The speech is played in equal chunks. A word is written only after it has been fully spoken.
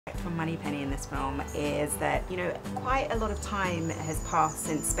From Moneypenny in this film is that, you know, quite a lot of time has passed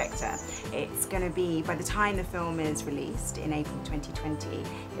since Spectre. It's going to be, by the time the film is released in April 2020,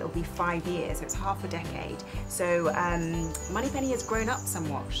 it'll be 5 years, so it's half a decade. So Moneypenny has grown up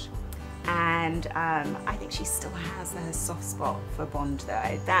somewhat, and I think she still has her soft spot for Bond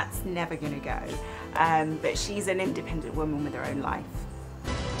though. That's never going to go, but she's an independent woman with her own life.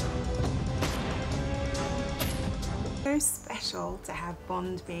 So special to have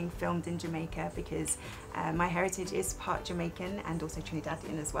Bond being filmed in Jamaica because my heritage is part Jamaican and also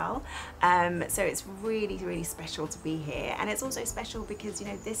Trinidadian as well. So it's really, really special to be here. And it's also special because, you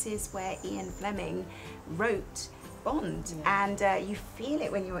know, this is where Ian Fleming wrote Bond, and you feel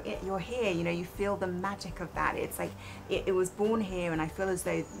it when you're here. You know, you feel the magic of that. It's like it was born here, and I feel as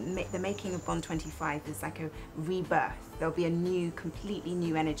though the making of Bond 25 is like a rebirth. There'll be a new, completely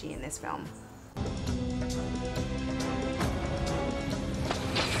new energy in this film.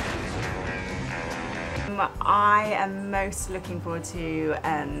 I am most looking forward to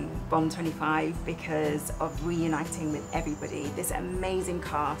Bond 25 because of reuniting with everybody, this amazing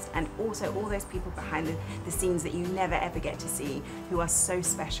cast, and also all those people behind the scenes that you never ever get to see, who are so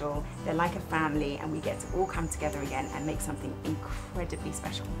special. They're like a family, and we get to all come together again and make something incredibly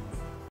special.